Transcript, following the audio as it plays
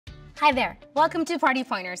Hi there, welcome to Party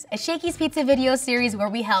Pointers, a Shakey's Pizza video series where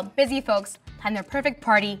we help busy folks plan their perfect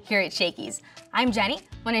party here at Shakey's. I'm Jenny,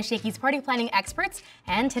 one of Shakey's party planning experts,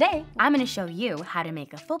 and today I'm going to show you how to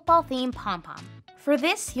make a football-themed pom-pom. For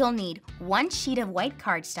this, you'll need 1 sheet of white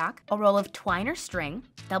cardstock, a roll of twine or string,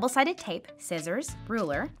 double-sided tape, scissors,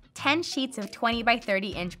 ruler, 10 sheets of 20 by 30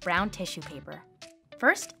 inch brown tissue paper.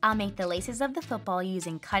 First, I'll make the laces of the football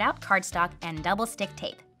using cutout cardstock and double stick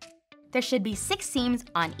tape. There should be 6 seams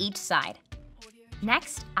on each side.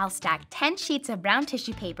 Next, I'll stack 10 sheets of brown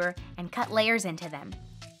tissue paper and cut layers into them.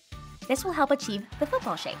 This will help achieve the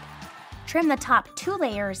football shape. Trim the top 2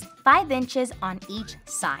 layers 5 inches on each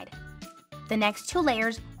side. The next 2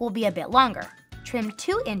 layers will be a bit longer. Trim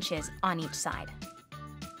 2 inches on each side.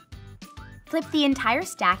 Flip the entire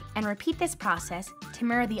stack and repeat this process to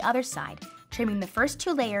mirror the other side, trimming the first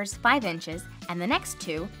 2 layers 5 inches and the next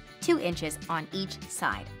 2 inches on each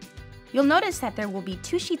side. You'll notice that there will be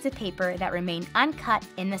 2 sheets of paper that remain uncut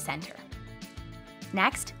in the center.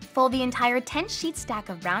 Next, fold the entire 10-sheet stack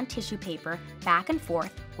of brown tissue paper back and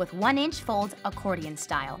forth with 1-inch folds accordion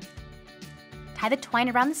style. Tie the twine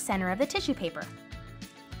around the center of the tissue paper.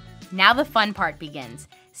 Now the fun part begins.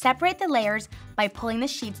 Separate the layers by pulling the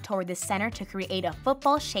sheets toward the center to create a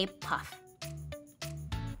football-shaped puff.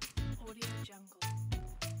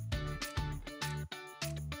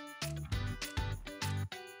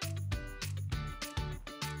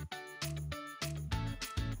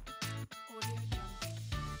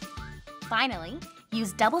 Finally,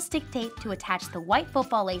 use double stick tape to attach the white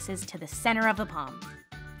football laces to the center of the pom.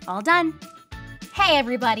 All done! Hey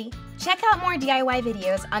everybody! Check out more DIY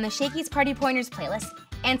videos on the Shakey's Party Pointers playlist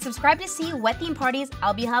and subscribe to see what theme parties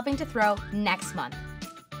I'll be helping to throw next month.